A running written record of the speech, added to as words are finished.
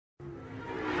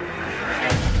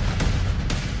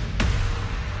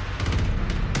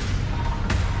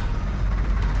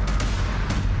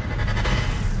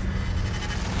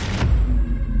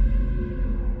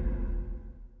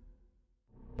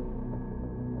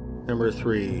Number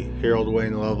 3. Harold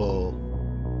Wayne Lovell.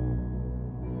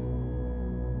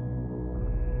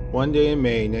 One day in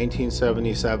May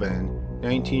 1977,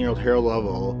 19-year-old Harold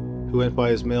Lovell, who went by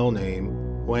his middle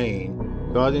name,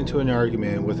 Wayne, got into an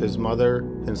argument with his mother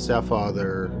and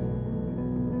stepfather.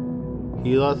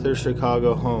 He left their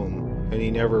Chicago home and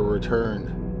he never returned.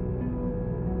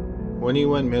 When he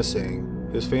went missing,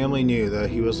 his family knew that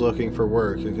he was looking for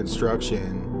work in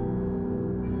construction.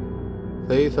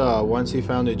 They thought once he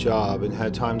found a job and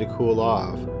had time to cool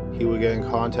off, he would get in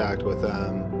contact with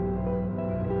them.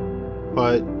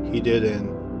 But he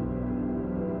didn't.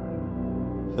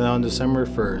 Then on December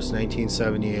 1st,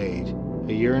 1978,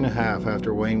 a year and a half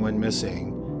after Wayne went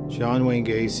missing, John Wayne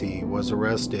Gacy was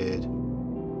arrested.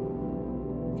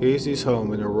 Gacy's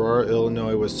home in Aurora,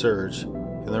 Illinois was searched,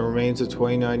 and the remains of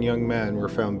 29 young men were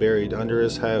found buried under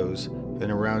his house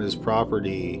and around his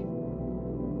property.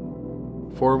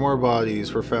 4 more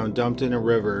bodies were found dumped in a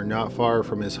river not far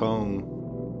from his home.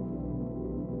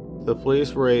 The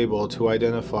police were able to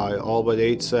identify all but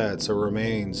 8 sets of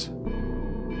remains.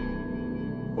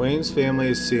 Wayne's family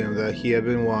assumed that he had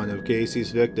been one of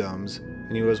Gacy's victims,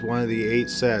 and he was one of the 8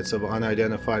 sets of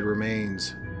unidentified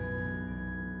remains.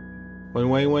 When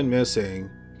Wayne went missing,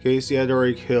 Gacy had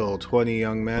already killed 20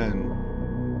 young men.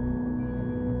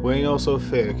 Wayne also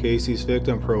fit Gacy's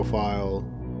victim profile.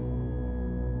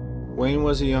 Wayne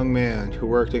was a young man who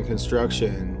worked in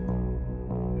construction.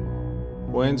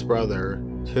 Wayne's brother,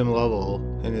 Tim Lovell,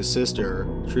 and his sister,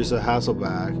 Teresa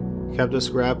Hasselback, kept a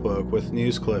scrapbook with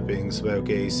news clippings about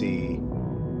Gacy.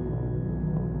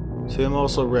 Tim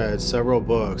also read several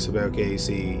books about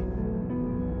Gacy.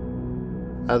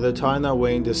 At the time that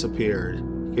Wayne disappeared,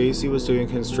 Gacy was doing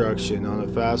construction on a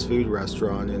fast food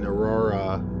restaurant in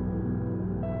Aurora.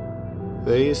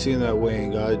 They assumed that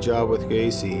Wayne got a job with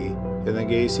Gacy, and then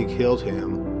Gacy killed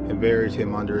him and buried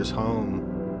him under his home.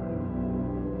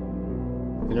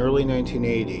 In early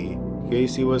 1980,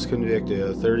 Gacy was convicted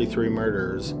of 33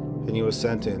 murders, and he was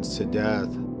sentenced to death.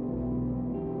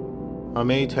 On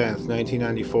May 10,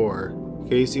 1994,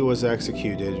 Gacy was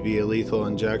executed via lethal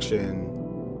injection.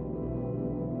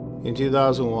 In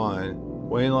 2001,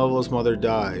 Wayne Lovell's mother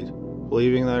died,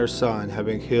 believing that her son had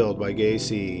been killed by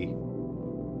Gacy.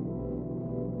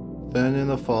 Then in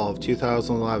the fall of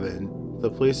 2011, the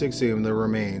police exhumed the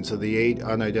remains of the 8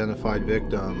 unidentified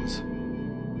victims.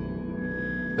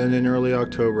 Then in early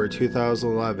October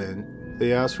 2011,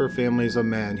 they asked for families of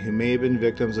men who may have been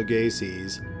victims of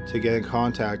Gacy's to get in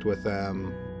contact with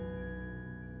them.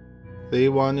 They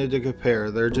wanted to compare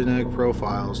their genetic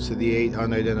profiles to the 8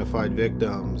 unidentified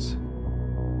victims.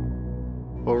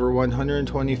 Over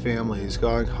 120 families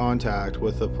got in contact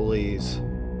with the police.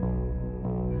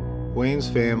 Wayne's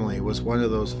family was one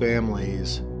of those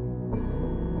families.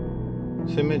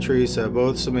 Tim and Teresa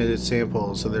both submitted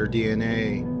samples of their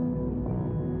DNA.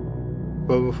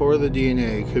 But before the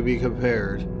DNA could be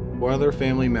compared, one of their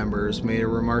family members made a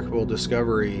remarkable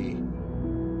discovery.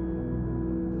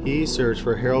 He searched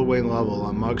for Harold Wayne Lovell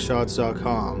on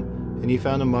mugshots.com, and he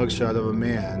found a mugshot of a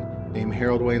man named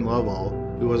Harold Wayne Lovell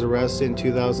who was arrested in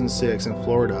 2006 in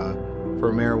Florida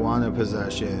for marijuana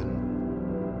possession.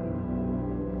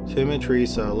 Tim and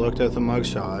Teresa looked at the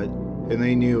mugshot, and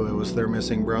they knew it was their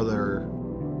missing brother.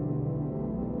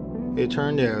 It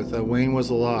turned out that Wayne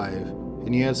was alive,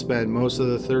 and he had spent most of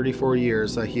the 34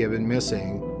 years that he had been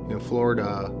missing in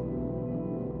Florida.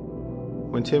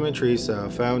 When Tim and Teresa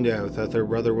found out that their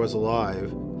brother was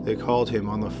alive, they called him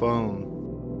on the phone.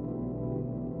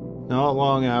 Not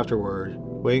long afterward,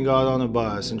 Wayne got on a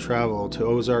bus and traveled to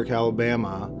Ozark,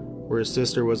 Alabama, where his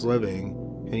sister was living,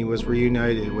 and he was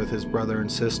reunited with his brother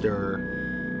and sister.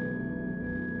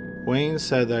 Wayne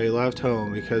said that he left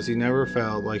home because he never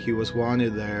felt like he was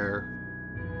wanted there.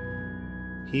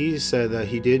 He said that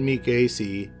he did meet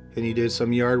Gacy, and he did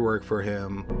some yard work for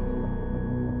him.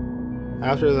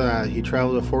 After that, he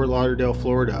traveled to Fort Lauderdale,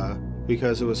 Florida,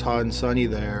 because it was hot and sunny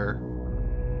there.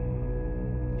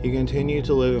 He continued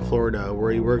to live in Florida,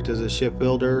 where he worked as a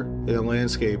shipbuilder and a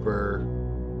landscaper.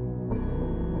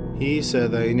 He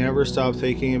said that he never stopped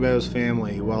thinking about his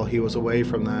family while he was away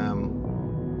from them.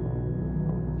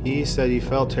 He said he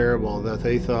felt terrible that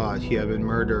they thought he had been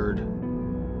murdered.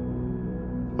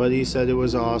 But he said it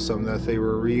was awesome that they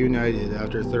were reunited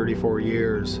after 34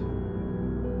 years.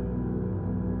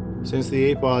 Since the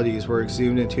 8 bodies were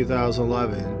exhumed in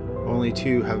 2011, only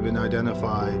 2 have been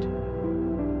identified.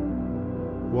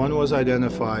 One was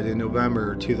identified in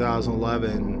November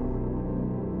 2011.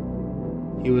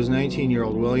 He was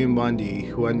 19-year-old William Bundy,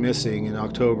 who went missing in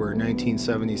October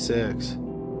 1976.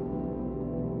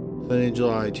 Then in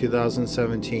July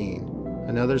 2017,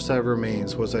 Another set of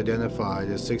remains was identified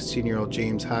as 16-year-old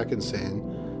James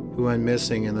Hackinson, who went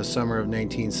missing in the summer of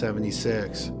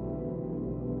 1976.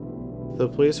 The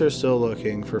police are still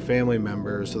looking for family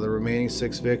members of the remaining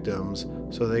 6 victims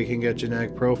so they can get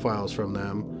genetic profiles from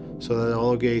them so that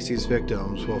all of Gacy's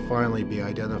victims will finally be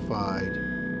identified.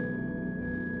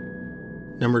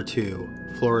 Number 2.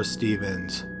 Flora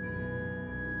Stevens.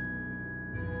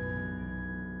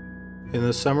 In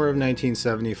the summer of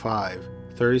 1975,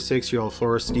 36-year-old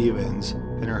Flora Stevens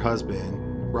and her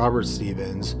husband, Robert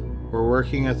Stevens, were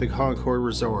working at the Concord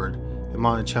Resort in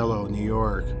Monticello, New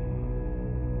York.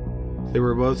 They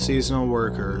were both seasonal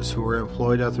workers who were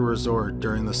employed at the resort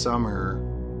during the summer.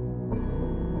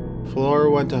 Flora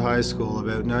went to high school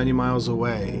about 90 miles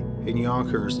away in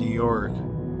Yonkers, New York.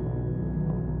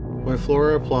 When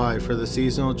Flora applied for the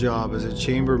seasonal job as a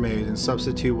chambermaid and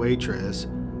substitute waitress,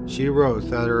 she wrote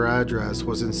that her address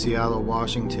was in Seattle,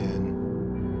 Washington.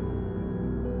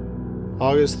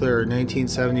 August 3,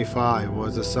 1975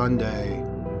 was a Sunday.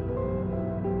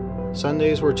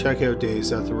 Sundays were checkout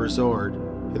days at the resort,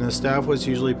 and the staff was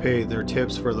usually paid their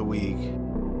tips for the week.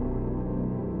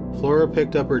 Flora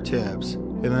picked up her tips,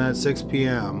 and then at 6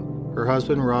 p.m., her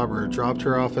husband Robert dropped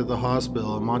her off at the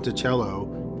hospital in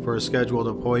Monticello for a scheduled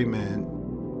appointment.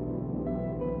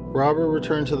 Robert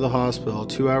returned to the hospital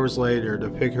 2 hours later to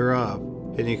pick her up,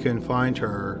 and he couldn't find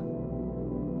her.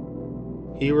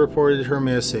 He reported her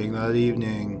missing that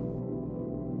evening.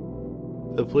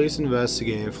 The police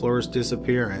investigated Flora's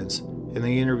disappearance, and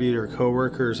they interviewed her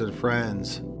co-workers and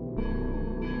friends.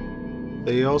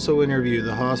 They also interviewed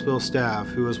the hospital staff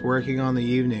who was working on the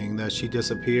evening that she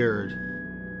disappeared.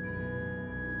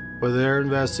 But their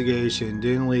investigation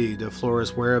didn't lead to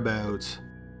Flora's whereabouts.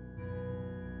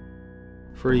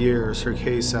 For years, her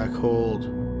case sat cold.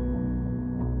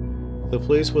 The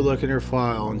police would look in her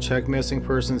file and check missing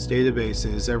persons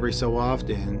databases every so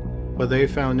often, but they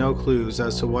found no clues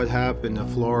as to what happened to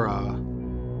Flora.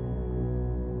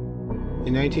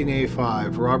 In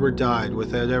 1985, Robert died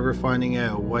without ever finding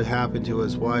out what happened to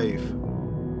his wife.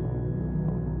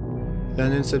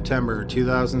 Then in September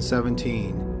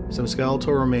 2017, some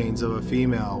skeletal remains of a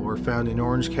female were found in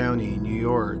Orange County, New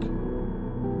York.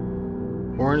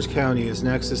 Orange County is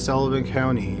next to Sullivan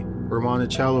County, where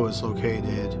Monticello is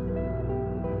located.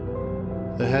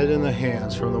 The head and the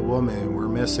hands from the woman were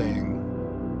missing.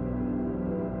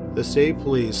 The state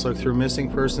police looked through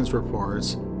missing persons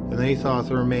reports, and they thought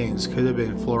the remains could have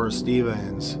been Flora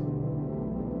Stevens.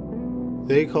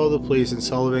 They called the police in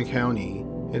Sullivan County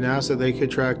and asked if they could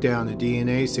track down a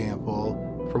DNA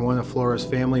sample from one of Flora's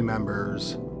family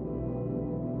members.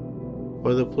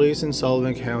 But the police in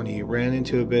Sullivan County ran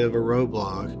into a bit of a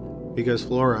roadblock because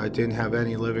Flora didn't have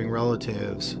any living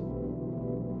relatives.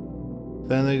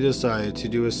 Then they decided to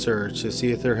do a search to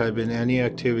see if there had been any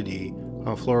activity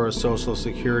on Flora's social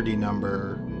security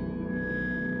number.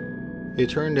 It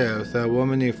turned out that a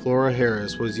woman named Flora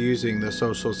Harris was using the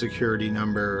social security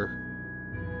number.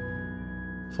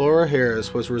 Flora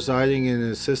Harris was residing in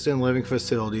an assisted living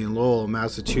facility in Lovell,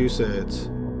 Massachusetts.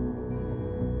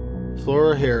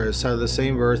 Flora Harris had the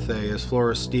same birthday as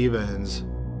Flora Stevens.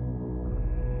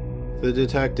 The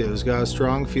detectives got a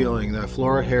strong feeling that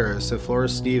Flora Harris and Flora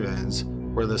Stevens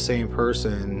were the same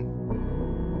person.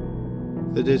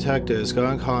 The detectives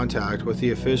got in contact with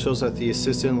the officials at the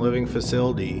assisted living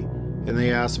facility, and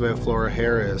they asked about Flora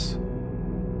Harris.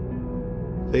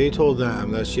 They told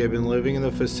them that she had been living in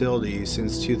the facility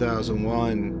since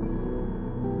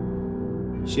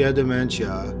 2001. She had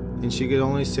dementia, and she could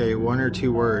only say 1 or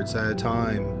 2 words at a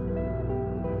time.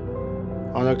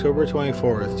 On October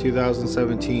 24,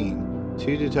 2017,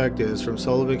 2 detectives from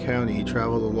Sullivan County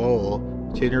traveled to Lovell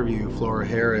to interview Flora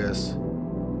Harris.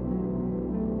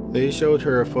 They showed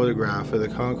her a photograph of the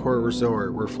Concord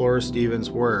Resort where Flora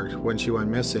Stevens worked when she went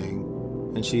missing,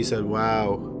 and she said,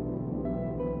 "Wow."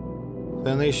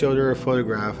 Then they showed her a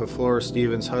photograph of Flora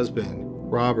Stevens' husband,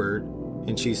 Robert,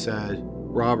 and she said,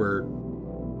 "Robert."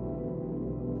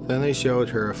 Then they showed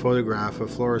her a photograph of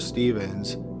Flora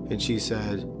Stevens, and she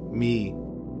said, "Me."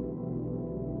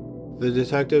 The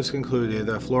detectives concluded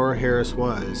that Flora Harris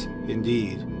was,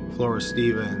 indeed, Flora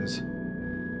Stevens.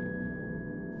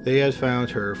 They had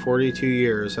found her 42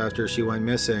 years after she went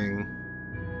missing.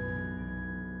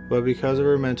 But because of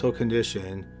her mental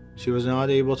condition, she was not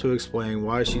able to explain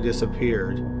why she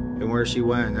disappeared and where she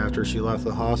went after she left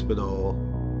the hospital.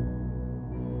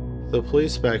 The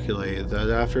police speculated that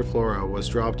after Flora was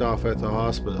dropped off at the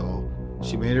hospital,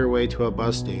 she made her way to a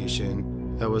bus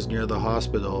station that was near the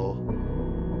hospital.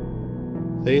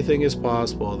 They think it's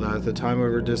possible that at the time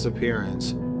of her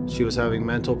disappearance, she was having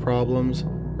mental problems,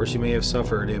 or she may have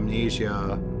suffered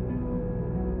amnesia.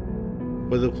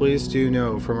 What the police do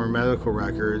know from her medical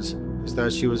records is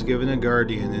that she was given a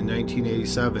guardian in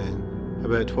 1987,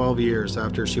 about 12 years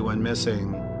after she went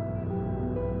missing.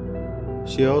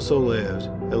 She also lived,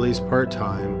 at least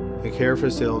part-time, in care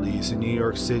facilities in New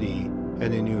York City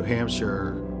and in New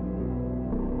Hampshire.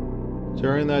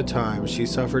 During that time, she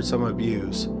suffered some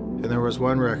abuse, and there was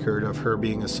one record of her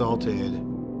being assaulted.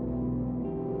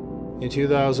 In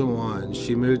 2001,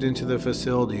 she moved into the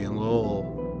facility in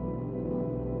Lovell.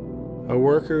 A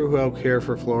worker who helped care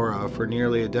for Flora for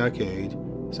nearly a decade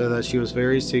said that she was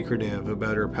very secretive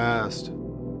about her past.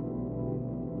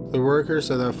 The worker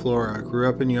said that Flora grew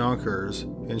up in Yonkers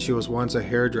and she was once a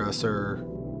hairdresser.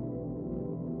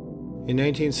 In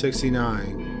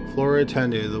 1969, Flora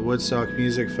attended the Woodstock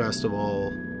Music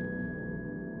Festival.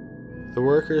 The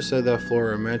worker said that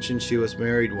Flora mentioned she was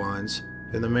married once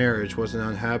and the marriage was an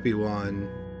unhappy one.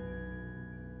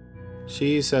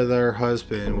 She said that her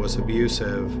husband was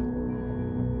abusive.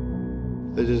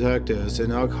 The detectives did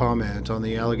not comment on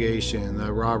the allegation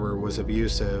that Robert was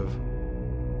abusive.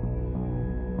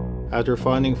 After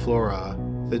finding Flora,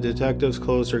 the detectives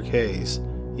closed her case,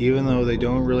 even though they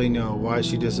don't really know why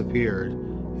she disappeared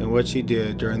and what she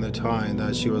did during the time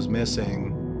that she was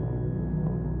missing.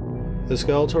 The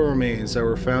skeletal remains that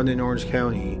were found in Orange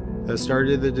County that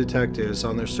started the detectives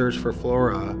on their search for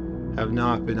Flora have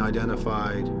not been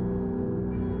identified.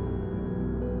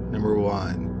 Number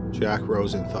 1. Jack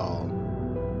Rosenthal.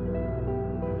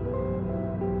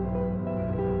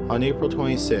 On April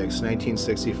 26,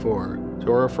 1964,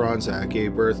 Dora Franzak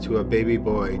gave birth to a baby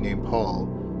boy named Paul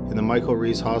in the Michael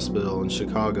Reese Hospital in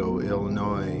Chicago,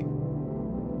 Illinois.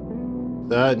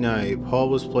 That night, Paul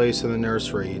was placed in the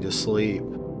nursery to sleep.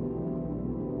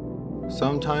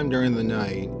 Sometime during the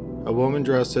night, a woman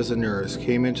dressed as a nurse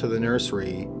came into the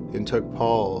nursery and took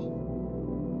Paul.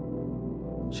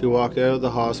 She walked out of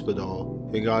the hospital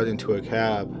and got into a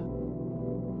cab.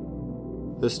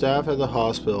 The staff at the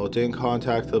hospital didn't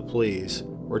contact the police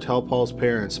or tell Paul's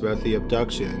parents about the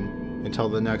abduction until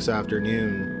the next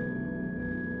afternoon.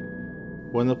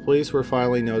 When the police were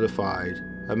finally notified,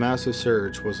 a massive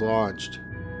search was launched.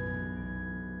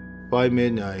 By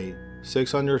midnight,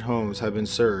 600 homes had been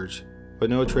searched,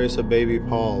 but no trace of baby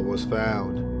Paul was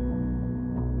found.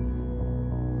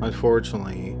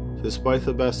 Unfortunately, despite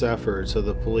the best efforts of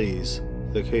the police,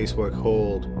 the case went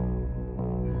cold.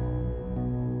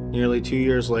 Nearly 2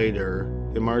 years later,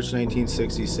 in March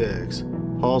 1966,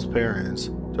 Paul's parents,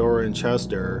 Dora and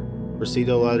Chester, received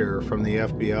a letter from the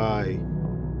FBI.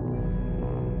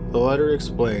 The letter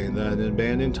explained that an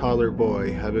abandoned toddler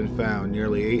boy had been found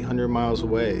nearly 800 miles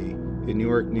away in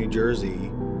Newark, New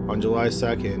Jersey, on July 2,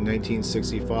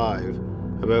 1965,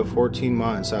 about 14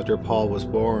 months after Paul was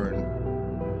born.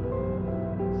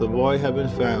 The boy had been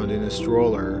found in a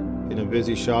stroller in a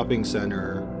busy shopping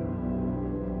center.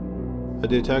 A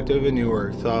detective in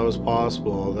Newark thought it was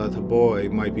possible that the boy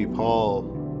might be Paul.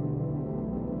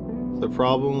 The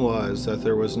problem was that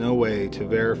there was no way to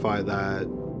verify that.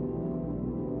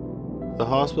 The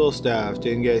hospital staff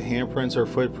didn't get handprints or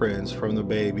footprints from the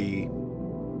baby.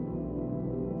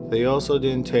 They also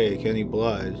didn't take any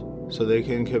blood, so they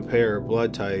couldn't compare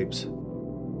blood types.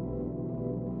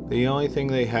 The only thing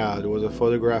they had was a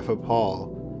photograph of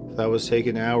Paul that was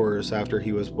taken hours after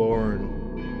he was born.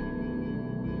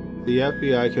 The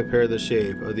FBI compared the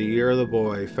shape of the ear of the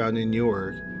boy found in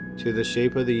Newark to the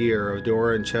shape of the ear of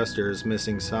Dora and Chester's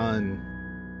missing son.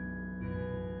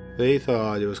 They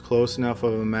thought it was close enough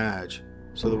of a match,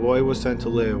 so the boy was sent to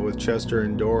live with Chester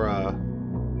and Dora.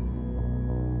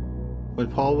 When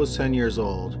Paul was 10 years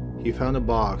old, he found a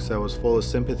box that was full of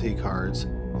sympathy cards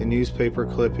and newspaper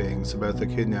clippings about the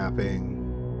kidnapping.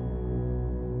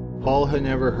 Paul had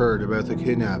never heard about the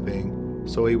kidnapping,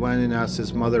 so he went and asked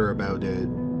his mother about it.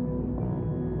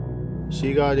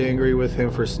 She got angry with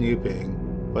him for snooping,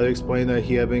 but explained that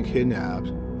he had been kidnapped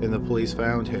and the police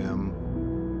found him.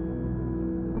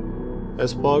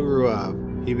 As Paul grew up,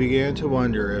 he began to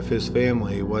wonder if his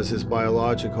family was his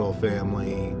biological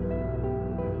family.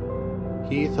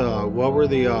 He thought, what were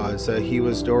the odds that he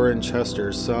was Dora and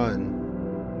Chester's son?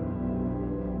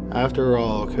 After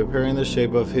all, comparing the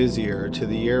shape of his ear to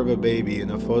the ear of a baby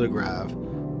in a photograph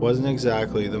wasn't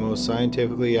exactly the most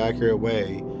scientifically accurate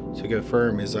way to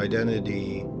confirm his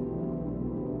identity.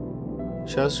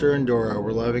 Chester and Dora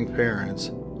were loving parents,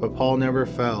 but Paul never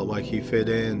felt like he fit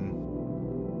in.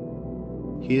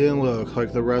 He didn't look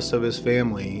like the rest of his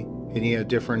family, and he had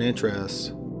different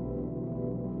interests.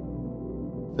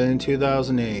 Then in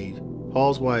 2008,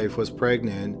 Paul's wife was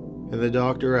pregnant, and the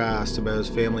doctor asked about his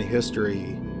family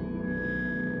history.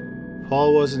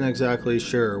 Paul wasn't exactly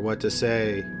sure what to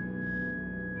say.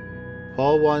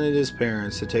 Paul wanted his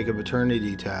parents to take a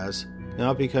paternity test,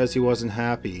 not because he wasn't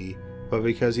happy, but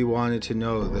because he wanted to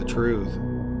know the truth.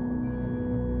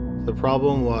 The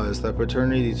problem was that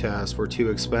paternity tests were too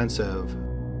expensive.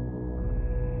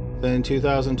 Then in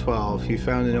 2012, he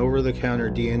found an over-the-counter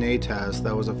DNA test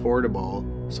that was affordable,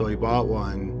 so he bought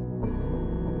one.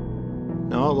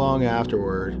 Not long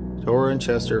afterward, Dora and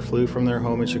Chester flew from their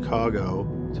home in Chicago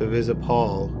to visit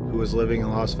Paul, who was living in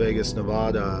Las Vegas,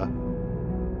 Nevada.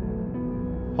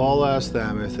 Paul asked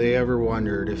them if they ever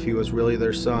wondered if he was really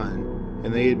their son,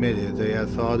 and they admitted they had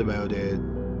thought about it.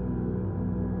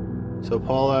 So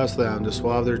Paul asked them to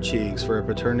swab their cheeks for a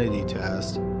paternity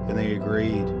test, and they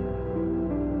agreed.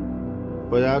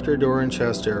 But after Dora and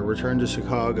Chester returned to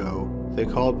Chicago, they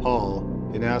called Paul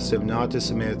and asked him not to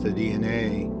submit the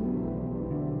DNA.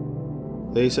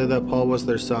 They said that Paul was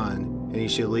their son, and he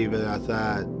should leave it at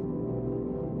that.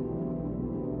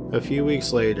 A few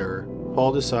weeks later,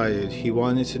 Paul decided he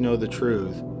wanted to know the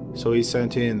truth, so he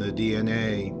sent in the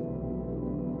DNA.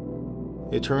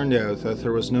 It turned out that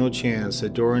there was no chance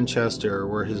that Dora and Chester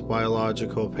were his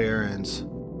biological parents.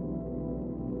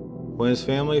 When his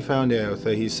family found out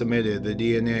that he submitted the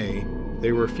DNA,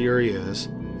 they were furious,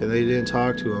 and they didn't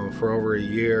talk to him for over a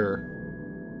year.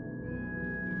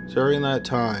 During that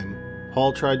time,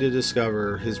 Paul tried to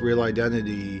discover his real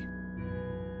identity.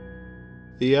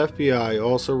 The FBI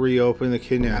also reopened the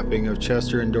kidnapping of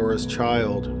Chester and Dora's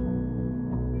child.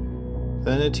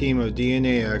 Then a team of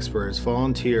DNA experts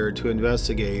volunteered to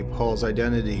investigate Paul's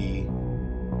identity.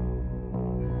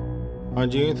 On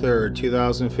June 3,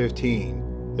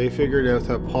 2015, they figured out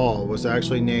that Paul was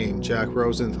actually named Jack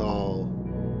Rosenthal.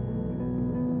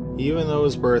 Even though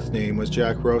his birth name was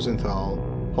Jack Rosenthal,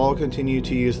 Paul continued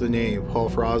to use the name Paul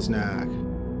Frosnack.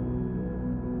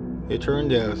 It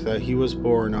turned out that he was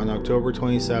born on October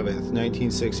 27,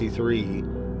 1963,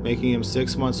 making him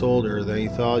 6 months older than he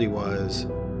thought he was.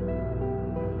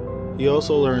 He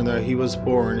also learned that he was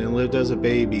born and lived as a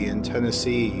baby in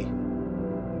Tennessee.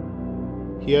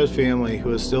 He had family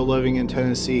who was still living in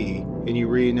Tennessee, and he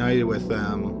reunited with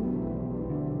them.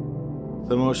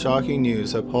 The most shocking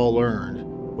news that Paul learned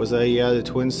was that he had a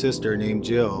twin sister named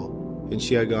Jill, and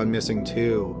she had gone missing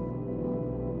too.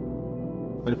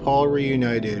 When Paul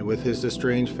reunited with his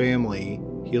estranged family,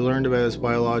 he learned about his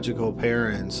biological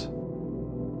parents.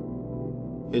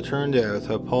 It turned out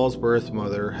that Paul's birth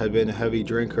mother had been a heavy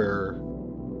drinker.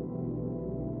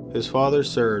 His father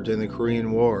served in the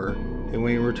Korean War, and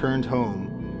when he returned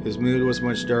home, his mood was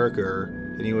much darker,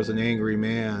 and he was an angry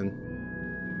man.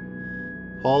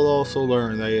 Paul also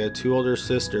learned that he had 2 older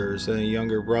sisters and a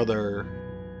younger brother.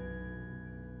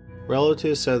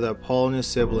 Relatives said that Paul and his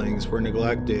siblings were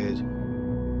neglected.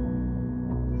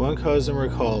 One cousin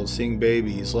recalled seeing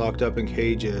babies locked up in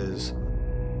cages.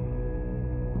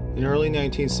 In early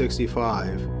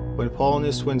 1965, when Paul and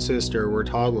his twin sister were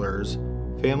toddlers,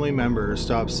 family members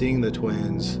stopped seeing the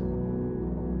twins.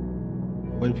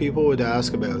 When people would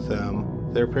ask about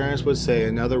them, their parents would say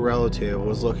another relative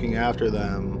was looking after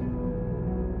them.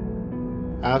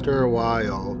 After a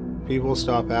while, people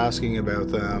stopped asking about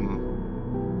them.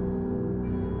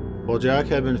 While Jack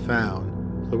had been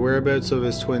found, the whereabouts of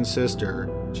his twin sister,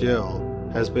 Jill,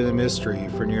 has been a mystery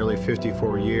for nearly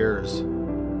 54 years.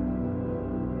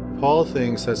 Paul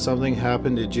thinks that something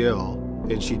happened to Jill,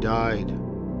 and she died.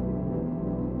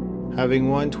 Having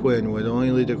one twin would only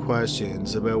lead to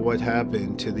questions about what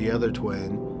happened to the other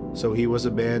twin, so he was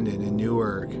abandoned in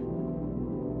Newark.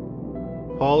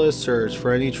 Paul has searched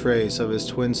for any trace of his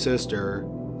twin sister,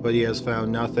 but he has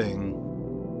found nothing.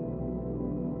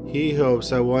 He hopes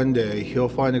that one day he'll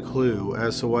find a clue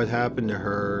as to what happened to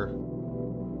her.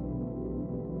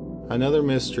 Another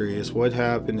mystery is what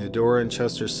happened to Dora and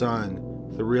Chester's son,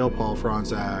 the real Paul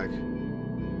Frosnack.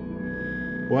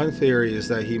 One theory is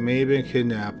that he may have been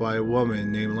kidnapped by a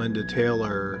woman named Linda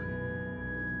Taylor.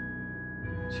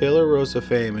 Taylor rose to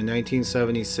fame in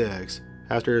 1976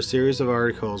 after a series of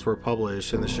articles were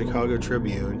published in the Chicago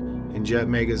Tribune and Jet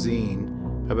magazine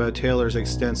about Taylor's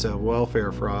extensive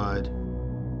welfare fraud.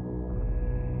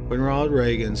 When Ronald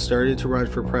Reagan started to run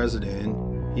for president,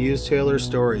 he used Taylor's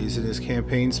stories in his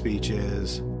campaign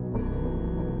speeches.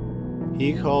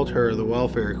 He called her the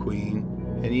welfare queen,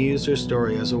 and he used her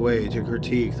story as a way to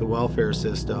critique the welfare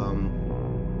system.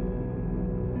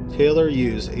 Taylor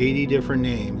used 80 different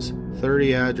names,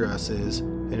 30 addresses,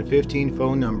 and 15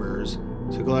 phone numbers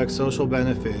to collect social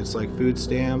benefits like food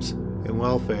stamps and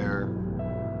welfare.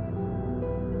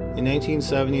 In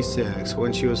 1976,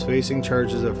 when she was facing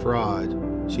charges of fraud,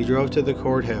 she drove to the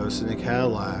courthouse in a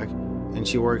Cadillac, and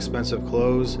she wore expensive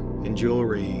clothes and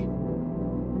jewelry.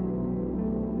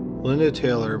 Linda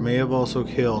Taylor may have also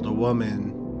killed a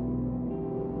woman.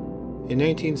 In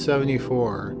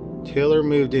 1974, Taylor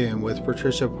moved in with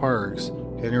Patricia Parks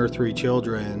and her 3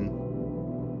 children.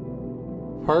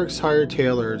 Parks hired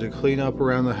Taylor to clean up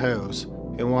around the house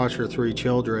and watch her 3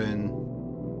 children.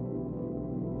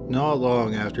 Not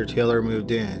long after Taylor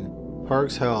moved in,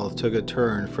 Parks' health took a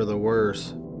turn for the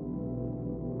worse.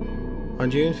 On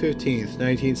June 15,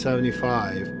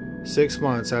 1975, 6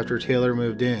 months after Taylor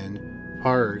moved in,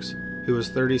 Parks, who was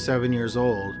 37 years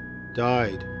old,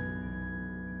 died.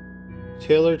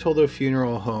 Taylor told the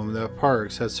funeral home that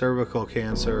Parks had cervical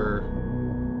cancer.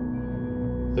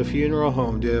 The funeral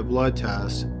home did a blood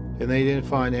test, and they didn't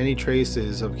find any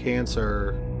traces of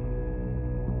cancer.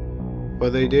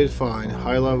 But they did find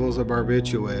high levels of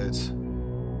barbiturates.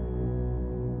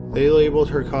 They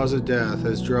labeled her cause of death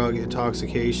as drug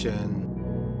intoxication.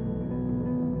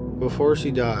 Before she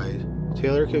died,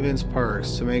 Taylor convinced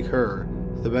Parks to make her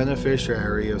the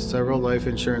beneficiary of several life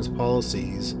insurance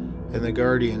policies and the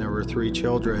guardian of her 3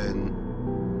 children.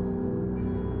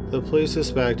 The police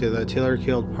suspected that Taylor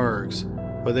killed Parks,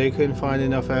 but they couldn't find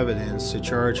enough evidence to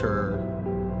charge her.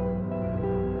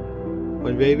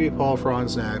 When baby Paul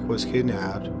Fronznak was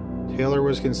kidnapped, Taylor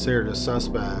was considered a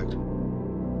suspect,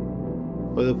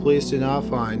 but the police did not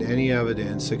find any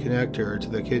evidence to connect her to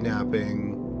the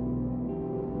kidnapping.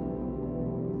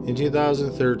 In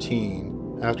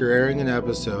 2013, after airing an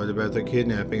episode about the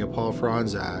kidnapping of Paul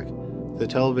Fronznak, the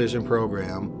television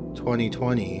program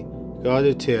 2020 got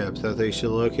a tip that they should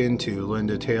look into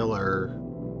Linda Taylor.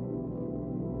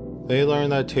 They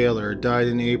learned that Taylor died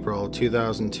in April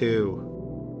 2002.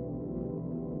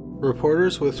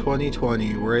 Reporters with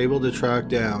 2020 were able to track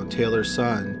down Taylor's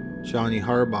son, Johnny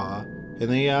Harbaugh, and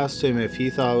they asked him if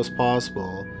he thought it was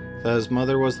possible that his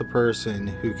mother was the person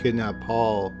who kidnapped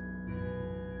Paul.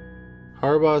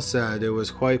 Harbaugh said it was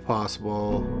quite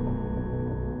possible.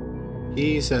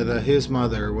 He said that his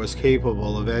mother was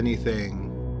capable of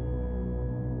anything.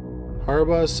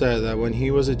 Harbaugh said that when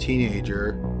he was a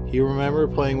teenager, he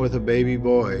remembered playing with a baby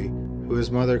boy who his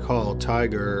mother called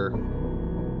Tiger.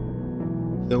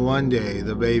 Then one day,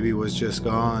 the baby was just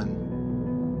gone.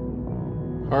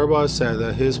 Harbaugh said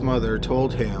that his mother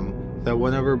told him that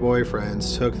one of her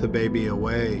boyfriends took the baby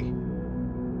away.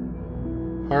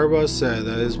 Harbaugh said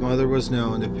that his mother was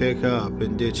known to pick up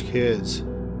and ditch kids.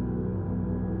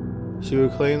 She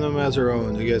would claim them as her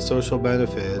own to get social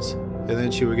benefits, and then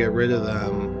she would get rid of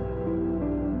them.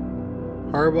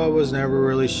 Harbaugh was never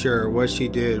really sure what she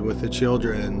did with the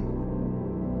children.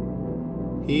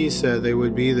 He said they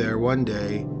would be there one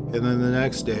day, and then the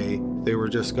next day, they were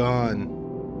just gone.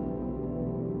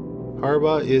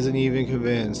 Harbaugh isn't even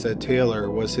convinced that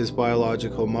Taylor was his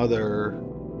biological mother.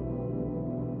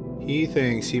 He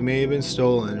thinks he may have been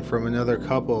stolen from another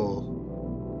couple.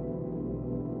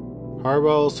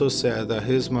 Harbaugh also said that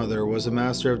his mother was a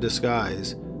master of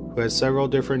disguise who had several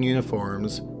different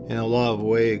uniforms and a lot of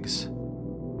wigs.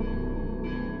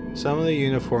 Some of the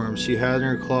uniforms she had in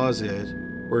her closet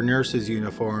were nurses'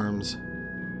 uniforms.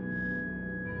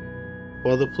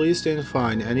 While the police didn't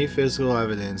find any physical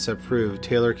evidence that proved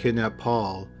Taylor kidnapped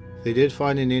Paul, they did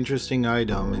find an interesting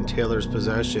item in Taylor's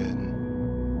possession.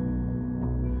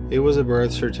 It was a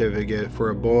birth certificate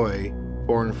for a boy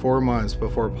born 4 months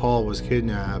before Paul was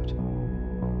kidnapped.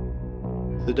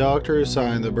 The doctor who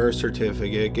signed the birth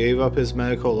certificate gave up his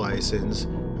medical license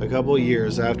a couple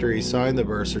years after he signed the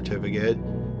birth certificate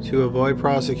to avoid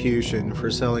prosecution for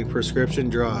selling prescription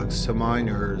drugs to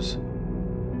minors.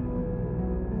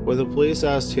 When the police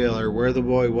asked Taylor where the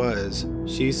boy was,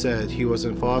 she said he was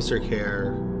in foster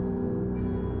care.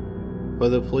 But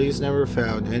the police never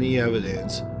found any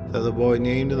evidence that the boy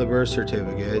named in the birth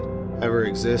certificate ever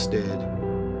existed.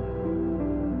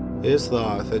 It is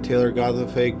thought that Taylor got the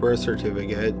fake birth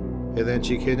certificate and then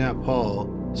she kidnapped Paul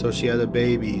so she had a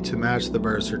baby to match the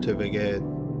birth certificate.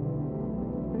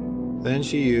 Then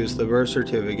she used the birth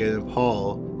certificate and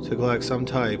Paul to collect some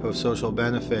type of social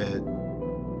benefit.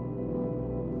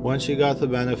 Once she got the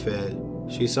benefit,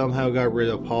 she somehow got rid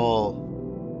of Paul.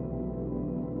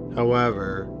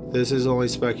 However, this is only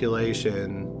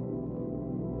speculation.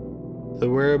 The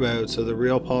whereabouts of the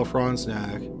real Paul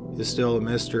Fronznak is still a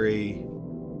mystery.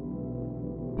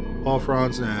 Paul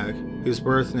Fronznak, whose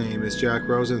birth name is Jack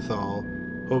Rosenthal,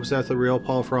 hopes that the real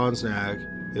Paul Fronznak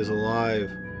is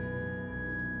alive.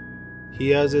 He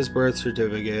has his birth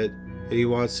certificate and he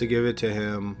wants to give it to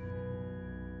him.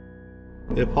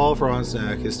 If Paul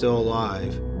Fronznak is still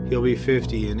alive, he'll be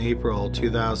 50 in April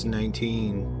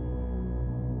 2019.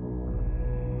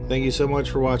 Thank you so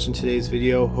much for watching today's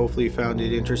video. Hopefully you found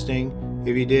it interesting.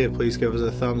 If you did, please give us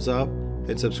a thumbs up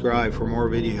and subscribe for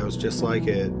more videos just like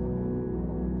it.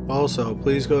 Also,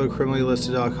 please go to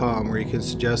criminallylisted.com where you can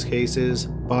suggest cases,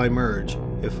 buy merch,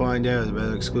 and find out about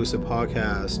an exclusive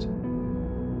podcast.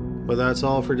 But that's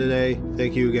all for today.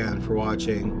 Thank you again for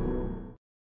watching.